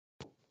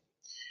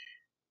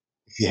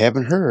you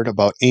haven't heard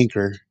about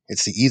Anchor,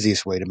 it's the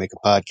easiest way to make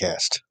a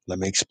podcast. Let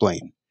me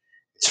explain.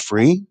 It's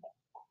free.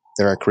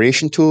 There are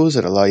creation tools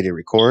that allow you to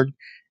record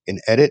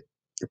and edit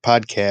your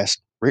podcast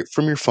right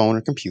from your phone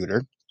or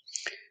computer.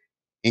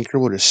 Anchor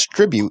will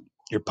distribute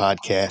your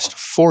podcast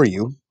for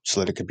you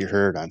so that it can be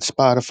heard on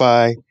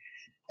Spotify,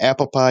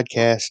 Apple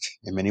Podcast,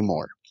 and many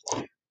more.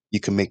 You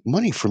can make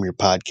money from your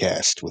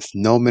podcast with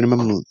no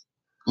minimum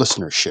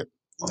listenership.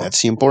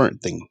 That's the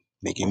important thing,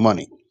 making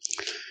money.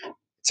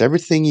 It's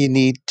everything you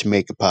need to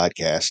make a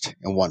podcast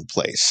in one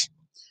place.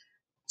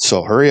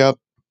 So hurry up,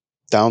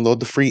 download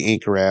the free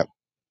Anchor app,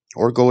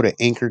 or go to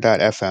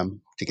anchor.fm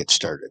to get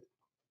started.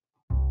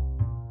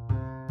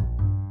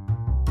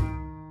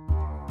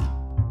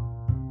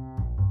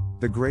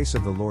 The grace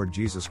of the Lord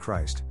Jesus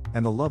Christ,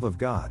 and the love of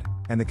God,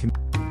 and the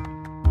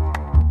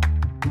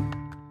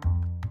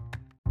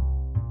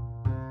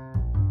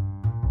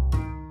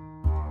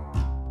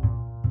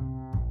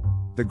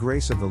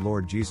grace of the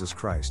Lord Jesus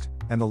Christ,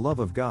 and the love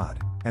of God,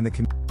 and the